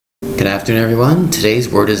Good afternoon, everyone. Today's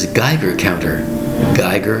word is Geiger Counter.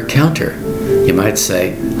 Geiger Counter. You might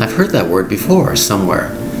say, I've heard that word before somewhere.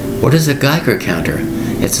 What is a Geiger Counter?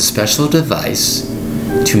 It's a special device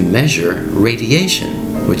to measure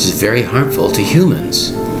radiation, which is very harmful to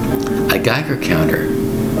humans. A Geiger Counter.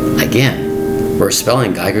 Again, we're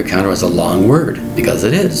spelling Geiger Counter as a long word because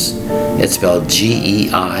it is. It's spelled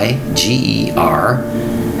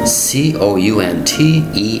Geiger-Counter.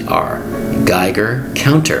 Geiger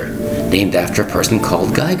Counter, named after a person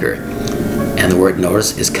called Geiger. And the word,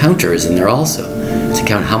 notice, is counter is in there also, to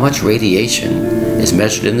count how much radiation is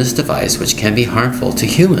measured in this device, which can be harmful to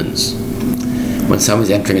humans. When someone's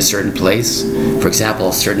entering a certain place, for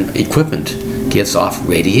example, certain equipment gives off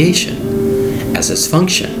radiation as its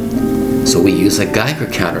function. So we use a Geiger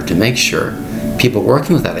counter to make sure people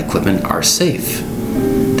working with that equipment are safe.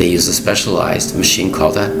 They use a specialized machine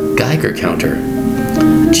called a Geiger counter.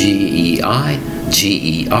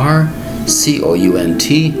 Geiger-Counter.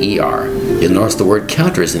 You'll notice the word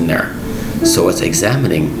counter is in there. So it's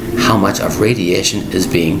examining how much of radiation is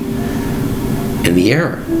being in the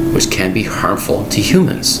air, which can be harmful to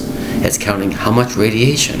humans. It's counting how much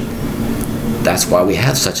radiation. That's why we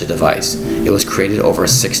have such a device. It was created over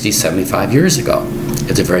 60, 75 years ago.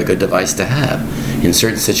 It's a very good device to have. In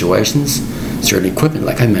certain situations, certain equipment,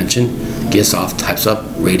 like I mentioned, gives off types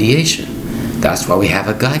of radiation. That's why we have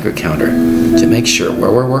a Geiger counter, to make sure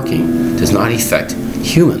where we're working does not affect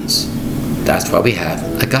humans. That's why we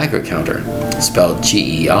have a Geiger counter, spelled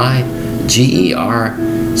Geiger-Counter.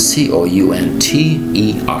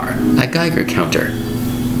 A Geiger counter.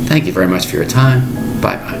 Thank you very much for your time.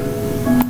 Bye-bye.